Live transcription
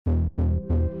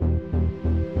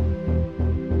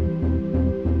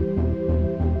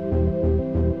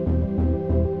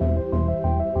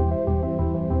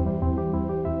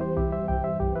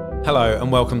Hello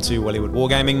and welcome to Wellywood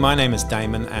Wargaming. My name is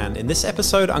Damon, and in this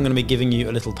episode I'm going to be giving you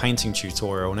a little painting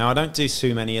tutorial. Now, I don't do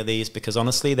too many of these because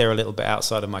honestly they're a little bit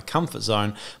outside of my comfort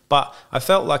zone, but I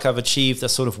felt like I've achieved a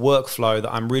sort of workflow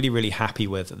that I'm really happy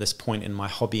with at this point in my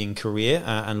hobbying career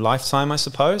and lifetime, I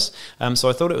suppose. So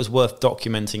I thought it was worth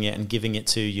documenting it and giving it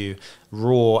to you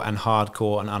raw and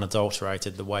hardcore and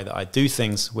unadulterated, the way that I do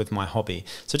things with my hobby.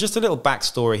 So just a little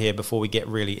backstory here before we get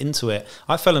really into it.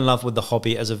 I fell in love with the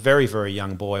hobby as a very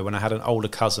young boy when I had an older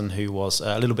cousin who was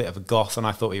a little bit of a goth, and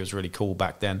I thought he was really cool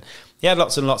back then. He had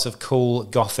lots and lots of cool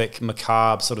gothic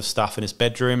macabre sort of stuff in his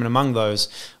bedroom, and among those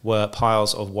were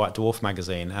piles of White Dwarf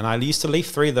magazine, and I used to leaf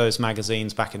through those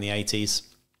magazines back in the 80s.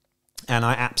 And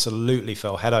I absolutely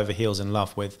fell head over heels in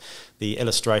love with the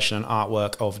illustration and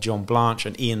artwork of John Blanche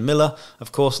and Ian Miller,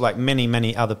 of course, like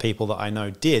many other people that I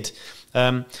know did.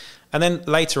 And then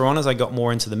later on, as I got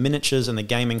more into the miniatures and the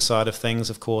gaming side of things,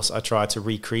 of course, I tried to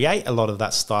recreate a lot of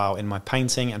that style in my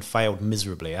painting and failed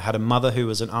miserably. I had a mother who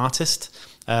was an artist,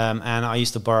 and I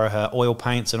used to borrow her oil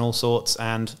paints and all sorts,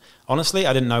 and honestly,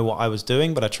 I didn't know what I was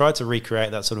doing, but I tried to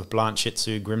recreate that sort of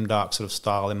Blanchitsu, Grimdark sort of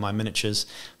style in my miniatures.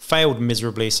 Failed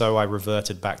miserably, so I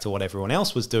reverted back to what everyone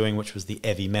else was doing, which was the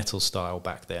heavy metal style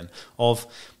back then of,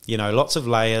 you know, lots of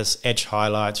layers, edge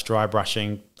highlights, dry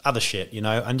brushing, other shit, you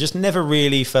know, and just never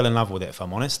really fell in love with it, if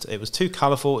I'm honest. It was too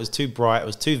colourful, it was too bright, it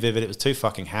was too vivid, it was too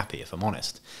fucking happy, if I'm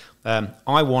honest.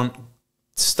 I want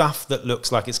stuff that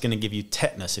looks like it's going to give you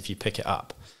tetanus if you pick it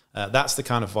up. That's the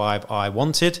kind of vibe I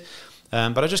wanted.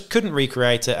 But I just couldn't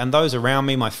recreate it, and those around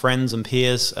me, my friends and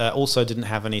peers, also didn't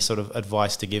have any sort of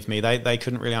advice to give me. They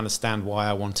couldn't really understand why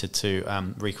I wanted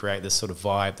to recreate this sort of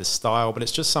vibe, this style, but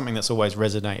it's just something that's always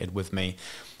resonated with me,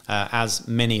 as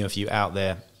many of you out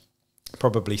there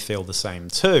probably feel the same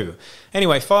too.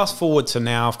 Anyway, fast forward to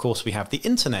now, of course, we have the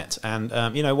internet,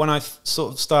 and you know, when I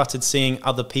sort of started seeing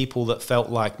other people that felt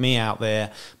like me out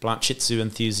there, Blanchitsu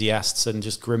enthusiasts and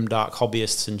just grimdark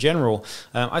hobbyists in general,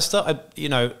 I started, you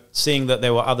know, seeing that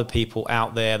there were other people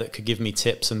out there that could give me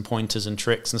tips and pointers and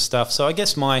tricks and stuff. So I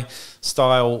guess my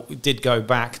style did go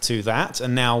back to that,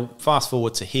 and now fast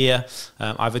forward to here,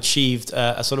 I've achieved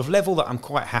a sort of level that I'm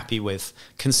quite happy with,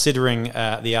 considering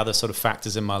the other sort of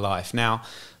factors in my life. Now,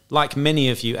 like many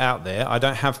of you out there, I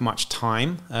don't have much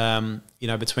time. You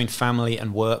know, between family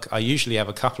and work, I usually have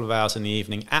a couple of hours in the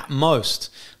evening at most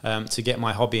to get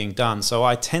my hobbying done. So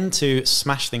I tend to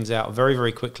smash things out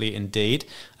very quickly indeed.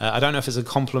 I don't know if it's a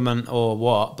compliment or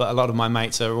what, but a lot of my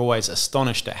mates are always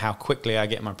astonished at how quickly I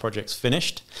get my projects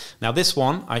finished. Now this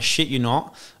one, I shit you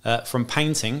not, from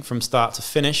painting from start to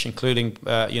finish, including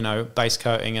you know, base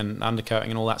coating and undercoating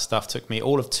and all that stuff, took me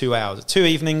all of 2 hours. 2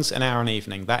 evenings, an hour an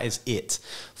evening, that is it.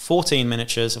 14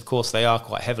 miniatures, of course they are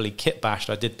quite heavily kit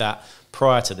bashed. I did that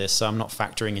prior to this, so I'm not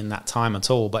factoring in that time at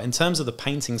all. But in terms of the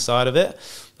painting side of it,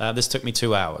 this took me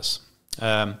 2 hours.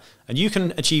 And you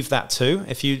can achieve that too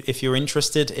if you're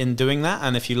interested in doing that,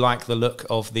 and if you like the look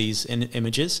of these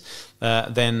images,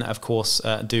 then of course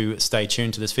do stay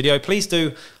tuned to this video. Please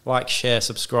do like, share,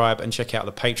 subscribe, and check out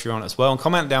the Patreon as well, and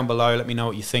comment down below, let me know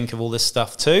what you think of all this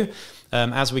stuff too,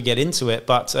 as we get into it.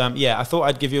 But yeah, I thought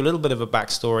I'd give you a little bit of a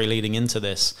backstory leading into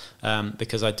this,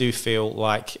 because I do feel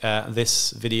like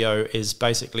this video is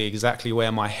basically exactly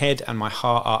where my head and my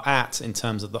heart are at in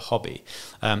terms of the hobby.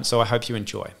 So I hope you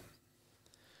enjoy.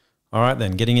 All right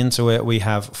then, getting into it, we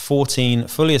have 14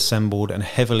 fully assembled and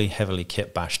heavily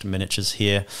kit bashed miniatures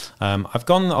here. I've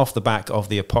gone off the back of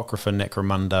the Apocrypha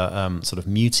Necromunda sort of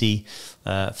muti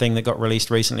thing that got released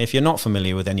recently. If you're not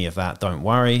familiar with any of that, don't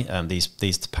worry.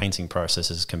 These painting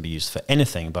processes can be used for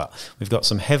anything, but we've got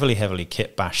some heavily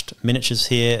kit bashed miniatures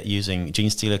here using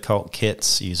Genestealer Cult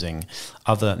kits, using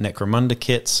other Necromunda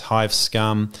kits, Hive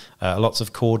Scum, lots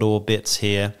of Cawdor bits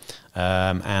here.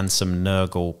 And some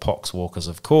Nurgle Poxwalkers,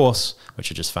 of course, which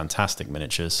are just fantastic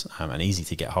miniatures and easy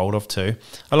to get hold of too,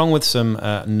 along with some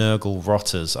Nurgle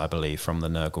Rotters, I believe, from the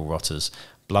Nurgle Rotters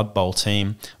Blood Bowl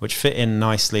team, which fit in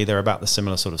nicely. They're about the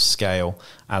similar sort of scale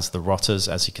as the Rotters,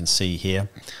 as you can see here,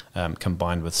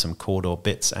 combined with some Cawdor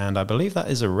bits, and I believe that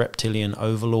is a Reptilian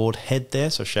Overlord head there,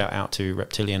 so shout out to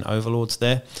Reptilian Overlords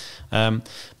there.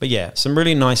 But yeah, some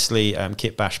really nicely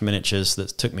kit bash miniatures that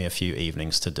took me a few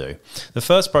evenings to do. The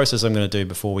first process I'm going to do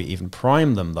before we even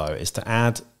prime them, though, is to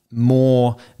add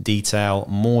more detail,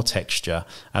 more texture,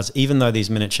 as even though these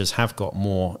miniatures have got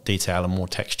more detail and more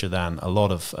texture than a lot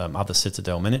of other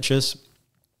Citadel miniatures,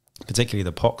 particularly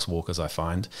the poxwalkers, I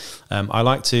find. I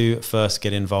like to first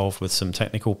get involved with some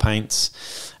technical paints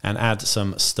and add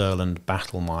some Stirland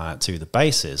Battlemire to the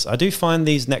bases. I do find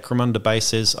these Necromunda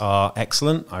bases are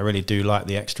excellent. I really do like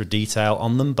the extra detail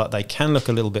on them, but they can look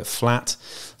a little bit flat.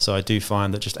 So I do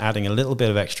find that just adding a little bit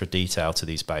of extra detail to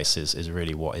these bases is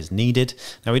really what is needed.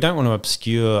 Now, we don't want to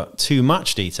obscure too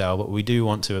much detail, but we do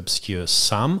want to obscure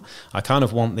some. I kind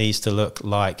of want these to look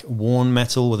like worn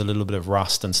metal with a little bit of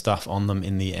rust and stuff on them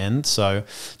in the end. So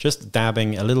just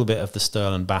dabbing a little bit of the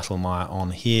Stirland Battlemire on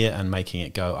here and making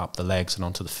it go up the legs and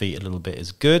onto the feet a little bit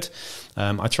is good.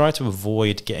 I try to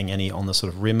avoid getting any on the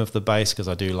sort of rim of the base because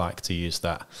I do like to use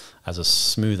that as a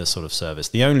smoother sort of surface.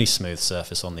 The only smooth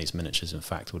surface on these miniatures, in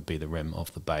fact, would be the rim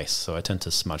of the base. So I tend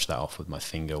to smudge that off with my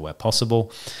finger where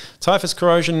possible. Typhus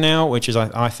Corrosion now, which is,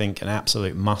 I think, an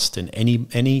absolute must in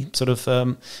any sort of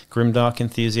Grimdark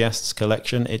enthusiast's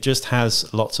collection. It just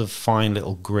has lots of fine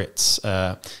little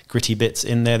gritty bits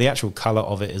in there. The actual colour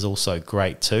of it is also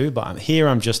great too, but here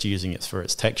I'm just using it for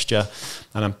its texture,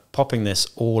 and I'm popping this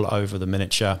all over the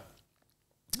miniature,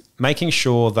 making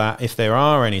sure that if there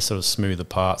are any sort of smoother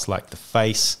parts like the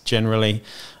face generally,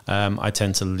 I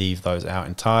tend to leave those out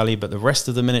entirely, but the rest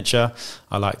of the miniature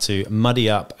I like to muddy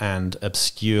up and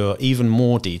obscure even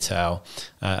more detail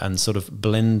and sort of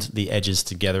blend the edges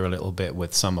together a little bit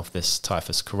with some of this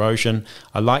Typhus Corrosion.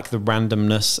 I like the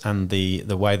randomness and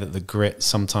the way that the grit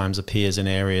sometimes appears in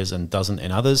areas and doesn't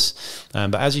in others,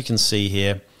 but as you can see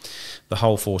here, the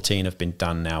whole 14 have been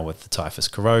done now with the Typhus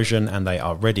Corrosion and they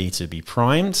are ready to be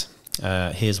primed.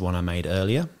 Here's one I made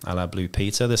earlier, a la Blue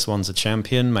Peter. This one's a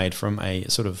champion made from a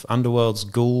sort of Underworld's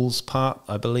ghouls part,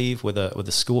 I believe, with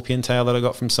a scorpion tail that I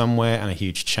got from somewhere and a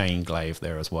huge chain glaive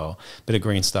there as well. Bit of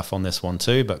green stuff on this one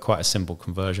too, but quite a simple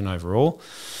conversion overall.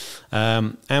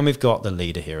 And we've got the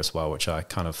leader here as well, which I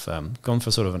kind of gone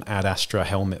for sort of an Ad Astra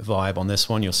helmet vibe on this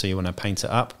one. You'll see when I paint it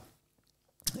up.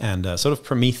 And sort of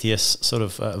Prometheus sort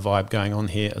of vibe going on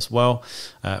here as well,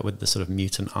 with the sort of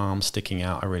mutant arm sticking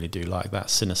out. I really do like that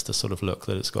sinister sort of look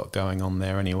that it's got going on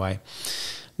there anyway.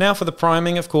 Now for the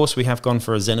priming, of course, we have gone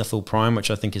for a Zenithal prime,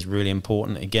 which I think is really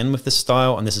important again with this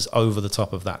style, and this is over the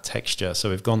top of that texture. So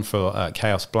we've gone for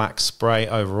Chaos Black spray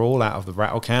overall out of the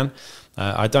rattle can.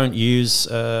 I don't use,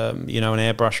 you know, an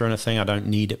airbrush or anything. I don't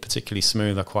need it particularly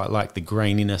smooth. I quite like the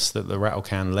graininess that the rattle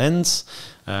can lends.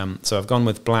 So I've gone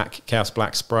with Chaos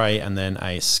Black spray and then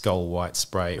a Skull White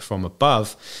spray from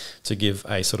above to give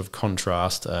a sort of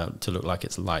contrast to look like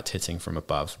it's light hitting from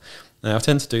above. Now I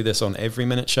tend to do this on every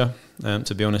miniature,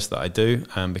 to be honest, that I do,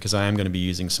 because I am going to be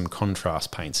using some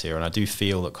contrast paints here, and I do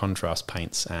feel that contrast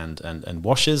paints and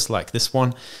washes like this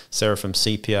one, Seraphim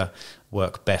Sepia,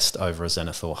 work best over a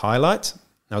Zenithal highlight.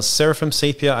 Now, Seraphim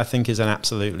Sepia, I think, is an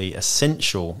absolutely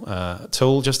essential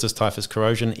tool, just as Typhus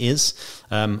Corrosion is.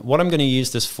 What I'm going to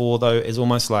use this for, though, is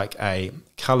almost like a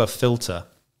colour filter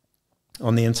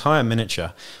on the entire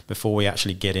miniature before we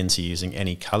actually get into using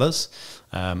any colours.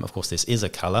 Of course, this is a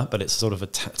colour, but it's sort of a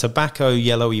tobacco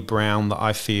yellowy brown that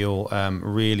I feel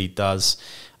really does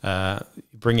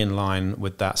bring in line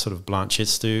with that sort of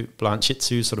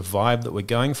Blanchitsu sort of vibe that we're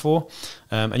going for.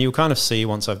 And you'll kind of see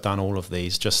once I've done all of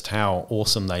these just how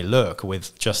awesome they look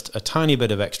with just a tiny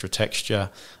bit of extra texture,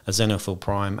 a Zenithal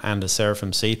Prime and a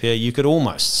Seraphim Sepia. You could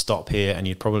almost stop here and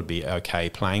you'd probably be okay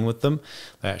playing with them.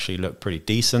 They actually look pretty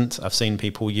decent. I've seen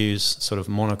people use sort of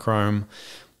monochrome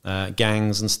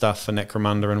gangs and stuff for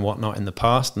Necromunda and whatnot in the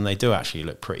past, and they do actually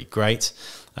look pretty great.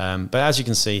 But as you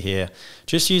can see here,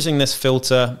 just using this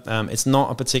filter, it's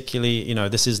not a particularly, you know,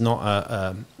 this is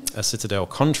not a Citadel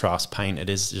contrast paint. It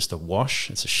is just a wash.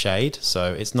 It's a shade,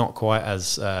 so it's not quite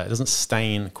as it doesn't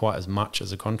stain quite as much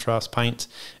as a contrast paint.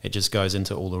 It just goes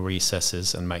into all the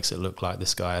recesses and makes it look like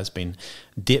this guy has been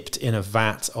dipped in a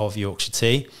vat of Yorkshire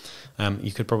tea.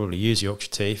 You could probably use Yorkshire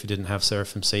tea if you didn't have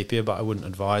Seraphim Sepia, but I wouldn't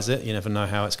advise it. You never know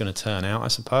how it's going to turn out, I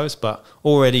suppose. But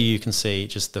already you can see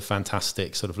just the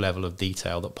fantastic sort of level of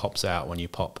detail that pops out when you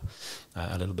pop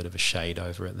a little bit of a shade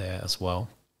over it there as well.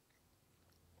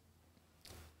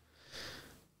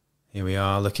 Here we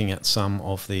are looking at some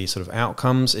of the sort of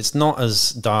outcomes. It's not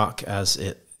as dark as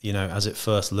it, you know, as it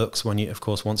first looks when you, of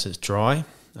course, once it's dry.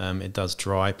 It does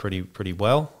dry pretty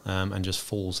well and just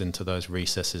falls into those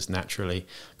recesses naturally,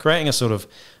 creating a sort of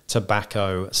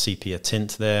tobacco sepia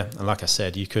tint there. And like I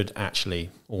said, you could actually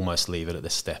almost leave it at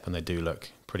this step and they do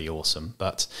look pretty awesome.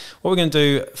 But what we're going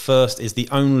to do first is the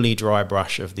only dry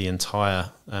brush of the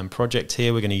entire project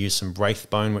here. We're going to use some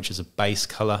Wraithbone, which is a base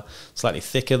colour, slightly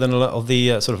thicker than a lot of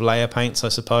the sort of layer paints, I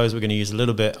suppose. We're going to use a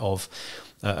little bit of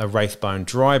a Wraithbone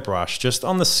dry brush just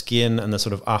on the skin and the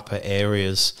sort of upper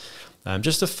areas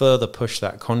just to further push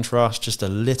that contrast just a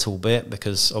little bit,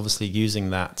 because obviously using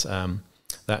that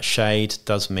that shade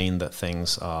does mean that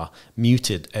things are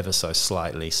muted ever so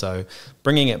slightly. So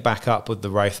bringing it back up with the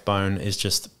Wraithbone is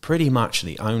just pretty much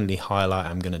the only highlight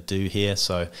I'm going to do here.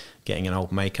 So getting an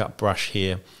old makeup brush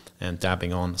here and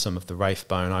dabbing on some of the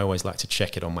Wraithbone. I always like to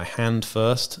check it on my hand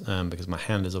first, because my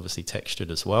hand is obviously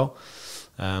textured as well,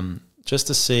 just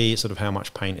to see sort of how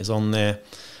much paint is on there.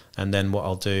 And then what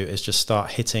I'll do is just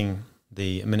start hitting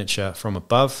the miniature from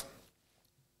above,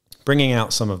 bringing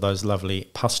out some of those lovely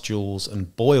pustules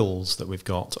and boils that we've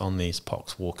got on these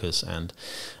poxwalkers and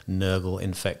Nurgle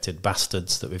infected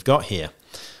bastards that we've got here.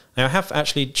 Now I have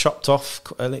actually chopped off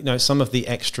some of the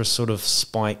extra sort of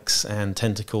spikes and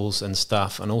tentacles and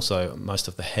stuff, and also most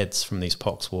of the heads from these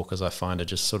poxwalkers I find are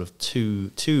just sort of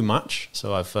too much.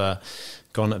 So I've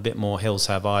gone a bit more Hills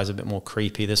Have Eyes, a bit more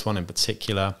creepy. This one in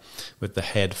particular, with the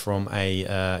head from a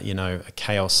a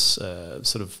Chaos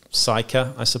sort of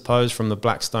Psyker, I suppose, from the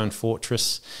Blackstone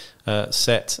Fortress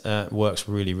set, works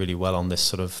really well on this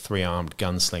sort of 3-armed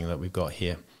gunsling that we've got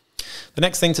here. The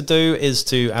next thing to do is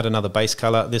to add another base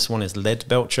color. This one is Lead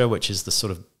Belcher, which is the sort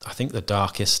of, I think, the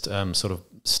darkest sort of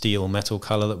steel metal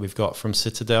color that we've got from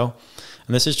Citadel.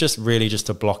 And this is just really just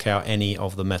to block out any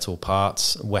of the metal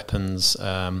parts, weapons,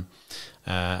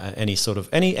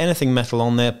 anything metal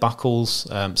on there, buckles.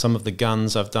 Some of the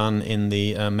guns I've done in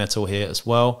the metal here as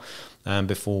well,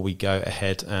 before we go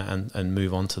ahead and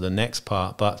move on to the next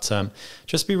part. But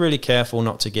just be really careful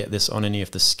not to get this on any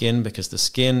of the skin, because the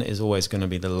skin is always going to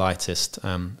be the lightest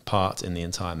part in the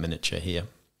entire miniature here.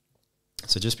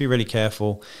 So just be really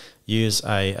careful. Use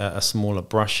a smaller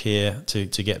brush here to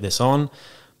get this on.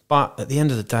 But at the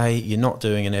end of the day, you're not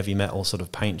doing an heavy metal sort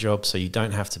of paint job, so you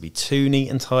don't have to be too neat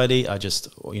and tidy. I just,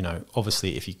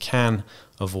 obviously if you can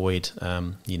avoid,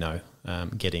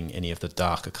 getting any of the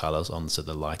darker colors onto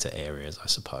the lighter areas, I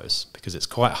suppose, because it's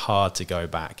quite hard to go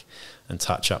back and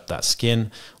touch up that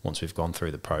skin once we've gone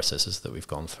through the processes that we've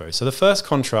gone through. So the first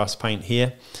contrast paint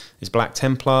here is Black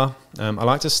Templar. I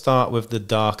like to start with the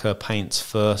darker paints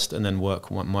first and then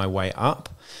work my way up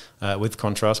with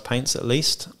contrast paints at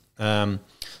least.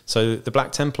 So the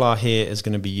Black Templar here is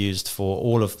going to be used for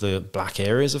all of the black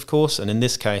areas, of course, and in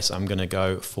this case I'm going to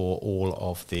go for all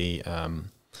of the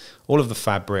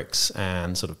fabrics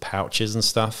and sort of pouches and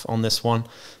stuff on this one.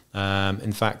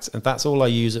 In fact, that's all I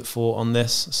use it for on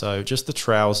this. So just the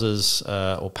trousers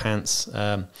or pants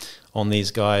on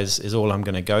these guys is all I'm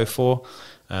going to go for.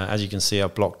 As you can see,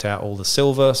 I've blocked out all the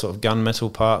silver sort of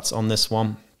gunmetal parts on this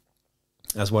one,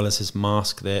 as well as his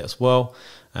mask there as well.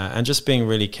 And just being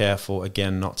really careful,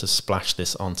 again, not to splash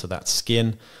this onto that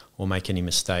skin or make any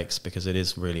mistakes, because it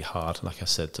is really hard, like I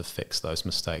said, to fix those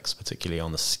mistakes, particularly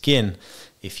on the skin,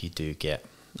 if you do get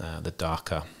the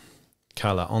darker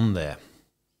color on there.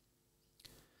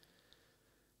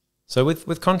 So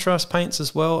with contrast paints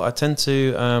as well, I tend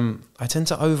to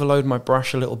overload my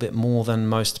brush a little bit more than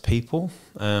most people,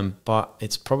 but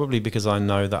it's probably because I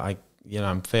know that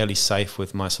I'm fairly safe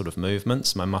with my sort of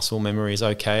movements. My muscle memory is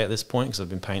okay at this point because I've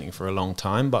been painting for a long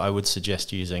time, but I would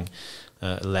suggest using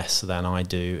less than I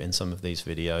do in some of these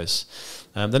videos.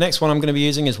 The next one I'm going to be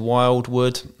using is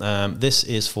Wildwood. This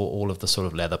is for all of the sort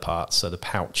of leather parts, so the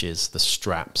pouches, the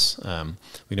straps. We're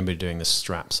going to be doing the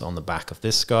straps on the back of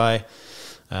this guy.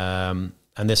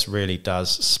 And this really does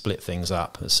split things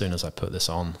up. As soon as I put this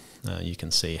on, you can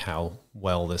see how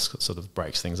well this sort of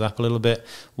breaks things up a little bit.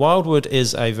 Wildwood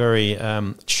is a very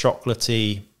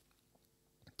chocolatey,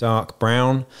 dark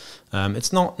brown.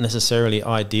 It's not necessarily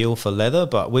ideal for leather,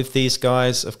 but with these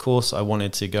guys, of course, I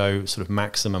wanted to go sort of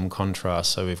maximum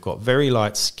contrast. So we've got very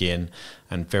light skin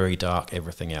and very dark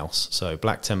everything else. So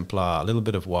Black Templar, a little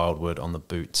bit of Wildwood on the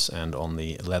boots and on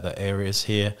the leather areas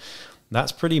here.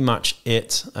 That's pretty much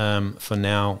it for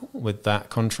now with that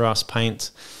contrast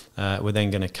paint. We're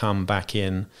then going to come back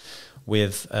in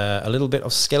with a little bit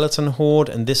of Skeleton Horde,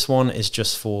 and this one is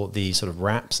just for the sort of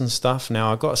wraps and stuff.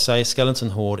 Now I've got to say, Skeleton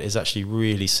Horde is actually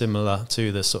really similar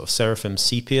to the sort of Seraphim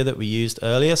Sepia that we used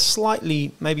earlier.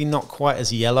 Slightly, maybe not quite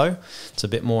as yellow. It's a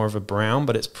bit more of a brown,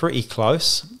 but it's pretty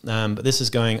close. But this is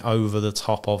going over the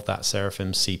top of that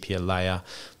Seraphim Sepia layer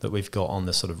that we've got on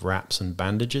the sort of wraps and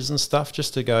bandages and stuff,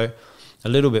 just to go a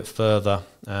little bit further,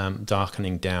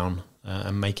 darkening down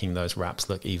and making those wraps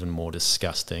look even more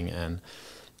disgusting and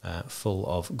full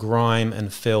of grime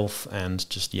and filth and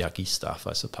just yucky stuff,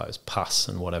 I suppose, pus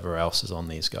and whatever else is on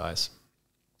these guys.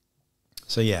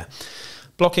 So yeah,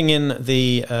 Blocking in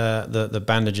the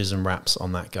bandages and wraps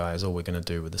on that guy is all we're going to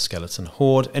do with the skeleton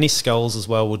horde. Any skulls as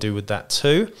well we'll do with that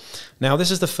too. Now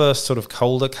this is the first sort of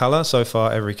colder colour. So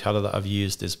far every colour that I've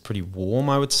used is pretty warm,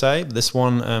 I would say. This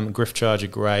one,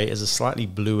 Griffcharger Grey, is a slightly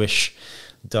bluish,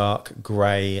 dark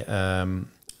grey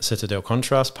Citadel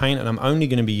contrast paint, and I'm only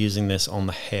going to be using this on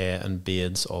the hair and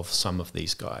beards of some of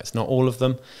these guys. Not all of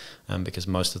them, because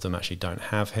most of them actually don't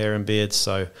have hair and beards.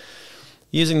 So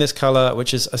using this colour,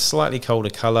 which is a slightly colder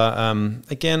colour,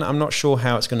 again, I'm not sure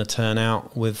how it's going to turn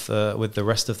out with the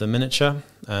rest of the miniature,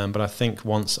 but I think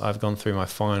once I've gone through my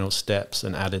final steps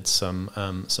and added some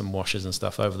washes and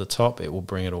stuff over the top, it will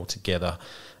bring it all together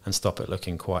and stop it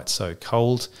looking quite so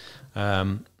cold.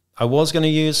 I was going to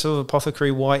use sort of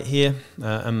apothecary white here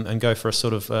and go for a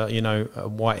sort of, you know, a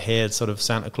white-haired sort of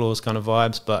Santa Claus kind of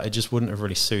vibes, but it just wouldn't have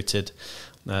really suited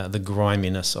the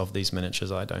griminess of these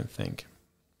miniatures, I don't think.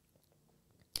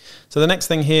 So the next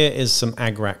thing here is some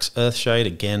Agrax Earthshade,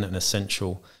 again an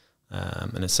essential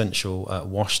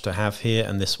wash to have here,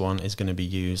 and this one is going to be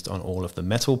used on all of the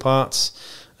metal parts.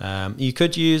 You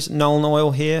could use Nuln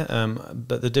Oil here,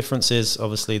 but the difference is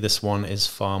obviously this one is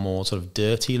far more sort of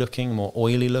dirty looking, more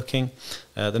oily looking.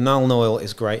 The Nuln Oil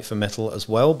is great for metal as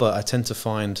well, but I tend to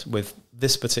find with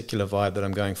this particular vibe that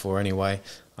I'm going for anyway,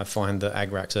 I find the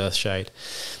Agrax Earthshade,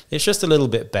 it's just a little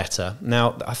bit better.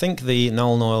 Now, I think the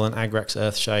Nuln Oil and Agrax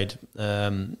Earthshade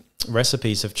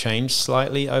recipes have changed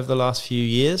slightly over the last few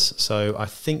years, so I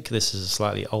think this is a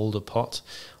slightly older pot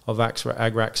of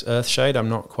Agrax Earthshade. I'm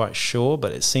not quite sure,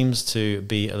 but it seems to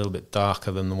be a little bit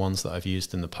darker than the ones that I've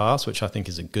used in the past, which I think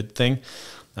is a good thing.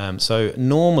 So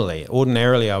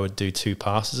ordinarily I would do 2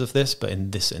 passes of this, but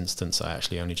in this instance I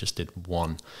actually only just did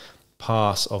 1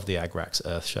 pass of the Agrax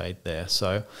Earthshade there.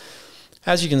 So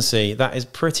as you can see, that is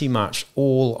pretty much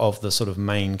all of the sort of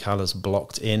main colours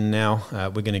blocked in now.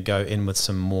 We're going to go in with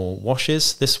some more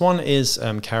washes. This one is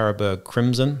Carroburg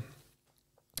Crimson,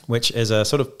 which is a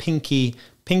sort of pinky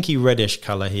reddish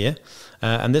colour here.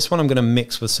 And this one I'm going to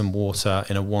mix with some water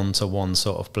in a 1-to-1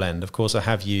 sort of blend. Of course, I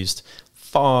have used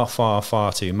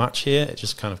far too much here. It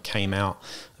just kind of came out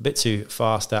a bit too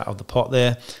fast out of the pot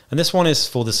there. And this one is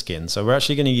for the skin. So we're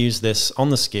actually going to use this on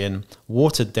the skin,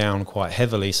 watered down quite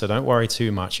heavily. So don't worry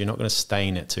too much. You're not going to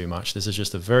stain it too much. This is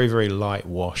just a very light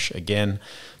wash. Again,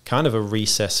 kind of a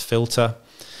recess filter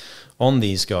on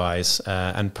these guys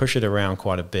and push it around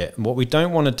quite a bit. And what we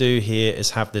don't want to do here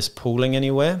is have this pooling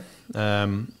anywhere.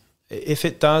 If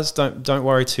it does, don't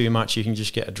worry too much. You can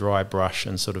just get a dry brush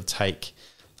and sort of take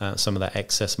some of that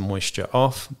excess moisture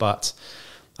off. But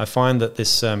I find that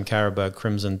this Carroburg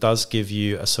Crimson does give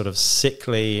you a sort of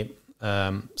sickly,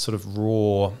 sort of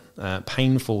raw,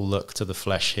 painful look to the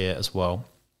flesh here as well,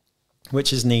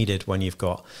 which is needed when you've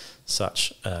got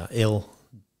such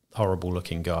horrible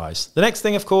looking guys. The next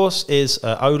thing, of course, is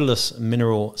odorless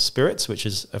mineral spirits, which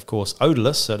is of course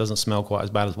odorless, so it doesn't smell quite as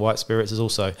bad as white spirits. It's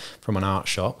also from an art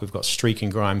shop. We've got Streak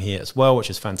and Grime here as well, which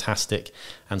is fantastic,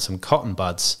 and some cotton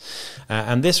buds.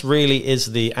 And this really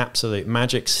is the absolute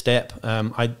magic step.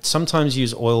 I sometimes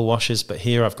use oil washes, but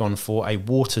here I've gone for a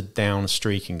watered down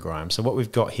Streak and Grime. So what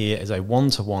we've got here is a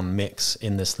 1-to-1 mix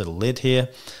in this little lid here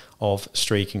of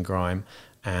Streak and Grime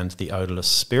and the odorless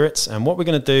spirits. And what we're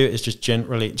going to do is just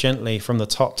gently from the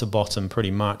top to bottom pretty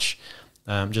much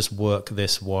just work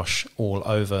this wash all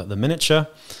over the miniature.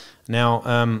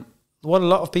 Now what a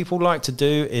lot of people like to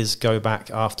do is go back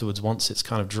afterwards once it's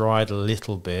kind of dried a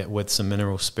little bit with some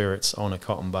mineral spirits on a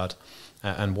cotton bud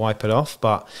and wipe it off.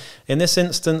 But in this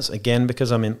instance, again, because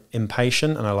I'm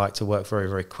impatient and I like to work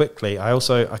very quickly, I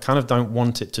kind of don't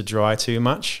want it to dry too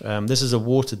much. This is a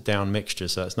watered down mixture,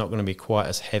 so it's not going to be quite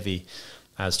as heavy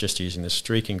as just using the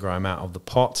Streak and Grime out of the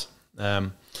pot.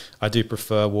 I do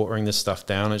prefer watering this stuff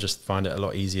down. I just find it a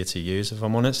lot easier to use, if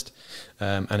I'm honest.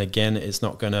 And again, it's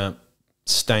not going to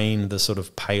stain the sort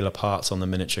of paler parts on the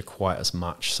miniature quite as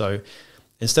much. So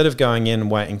instead of going in and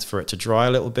waiting for it to dry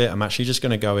a little bit, I'm actually just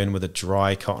going to go in with a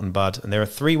dry cotton bud. And there are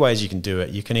 3 ways you can do it.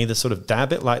 You can either sort of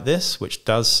dab it like this, which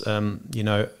does, you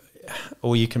know,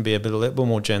 or you can be a little bit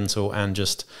more gentle and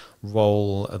just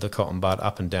roll the cotton bud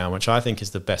up and down, which I think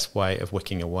is the best way of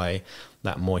wicking away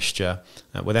that moisture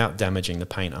without damaging the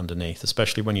paint underneath,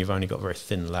 especially when you've only got very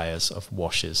thin layers of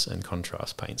washes and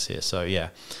contrast paints here. So yeah,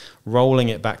 rolling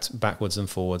it backwards and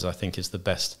forwards I think is the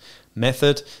best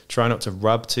method. Try not to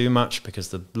rub too much, because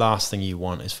the last thing you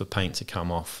want is for paint to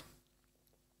come off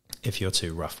if you're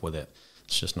too rough with it.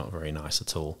 It's just not very nice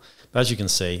at all. But as you can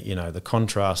see, you know, the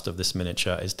contrast of this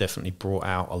miniature is definitely brought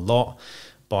out a lot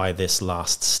by this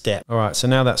last step. All right, so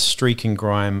now that streak and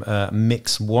grime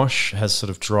mix wash has sort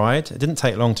of dried. It didn't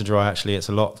take long to dry, actually. It's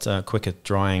a lot quicker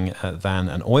drying than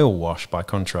an oil wash, by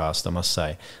contrast, I must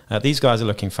say. These guys are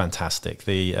looking fantastic.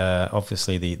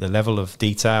 Obviously the level of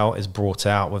detail is brought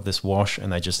out with this wash,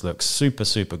 and they just look super,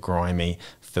 super grimy,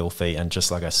 filthy, and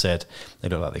just like I said, they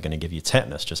look like they're going to give you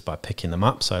tetanus just by picking them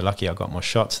up. So lucky I got my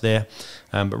shots there.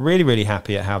 But really, really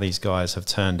happy at how these guys have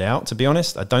turned out. To be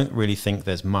honest, I don't really think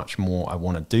there's much more I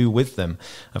want to do with them.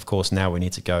 Of course, now we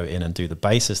need to go in and do the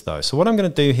bases though. So what I'm going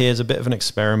to do here is a bit of an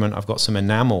experiment. I've got some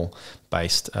enamel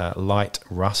based light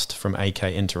rust from AK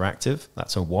Interactive.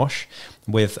 That's a wash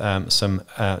with some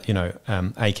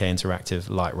AK Interactive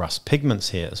light rust pigments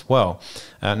here as well.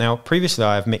 Now, previously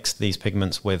I have mixed these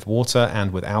pigments with water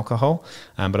and with alcohol,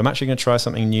 but I'm actually going to try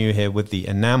something new here with the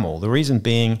enamel. The reason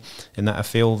being in that I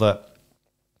feel that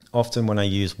often when I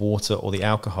use water or the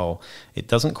alcohol, it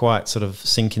doesn't quite sort of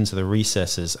sink into the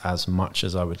recesses as much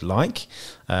as I would like.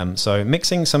 So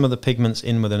mixing some of the pigments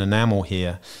in with an enamel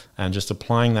here and just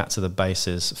applying that to the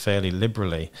bases fairly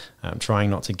liberally, trying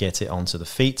not to get it onto the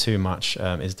feet too much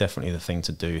is definitely the thing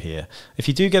to do here. If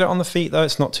you do get it on the feet though,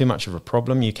 it's not too much of a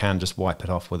problem. You can just wipe it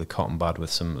off with a cotton bud with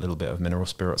some little bit of mineral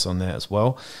spirits on there as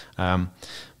well.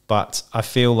 But I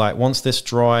feel like once this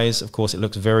dries, of course it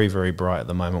looks very, very bright at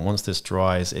the moment. Once this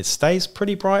dries, it stays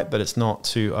pretty bright, but it's not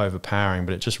too overpowering.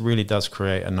 But it just really does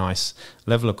create a nice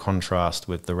level of contrast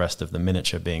with the rest of the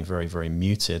miniature being very, very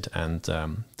muted and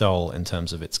dull in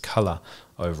terms of its color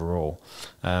overall.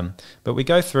 But we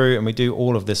go through and we do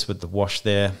all of this with the wash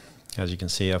there. As you can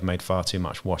see, I've made far too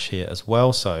much wash here as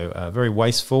well, so very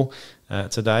wasteful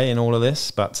today in all of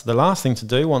this. But the last thing to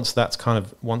do once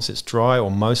it's dry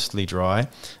or mostly dry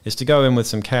is to go in with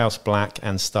some Chaos Black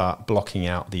and start blocking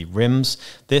out the rims.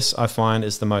 This I find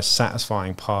is the most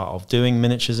satisfying part of doing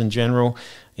miniatures in general,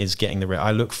 is getting the rim.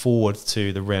 I look forward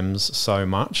to the rims so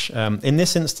much. In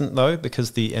this instant though,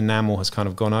 because the enamel has kind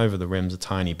of gone over the rims a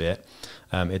tiny bit,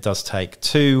 it does take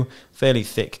 2 fairly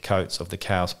thick coats of the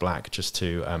Chaos Black just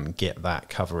to get that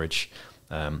coverage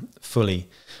fully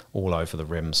all over the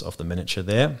rims of the miniature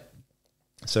there.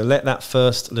 So let that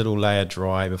first little layer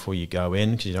dry before you go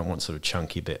in, because you don't want sort of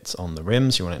chunky bits on the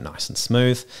rims. You want it nice and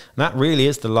smooth. And that really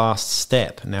is the last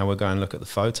step. Now we'll go and look at the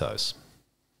photos.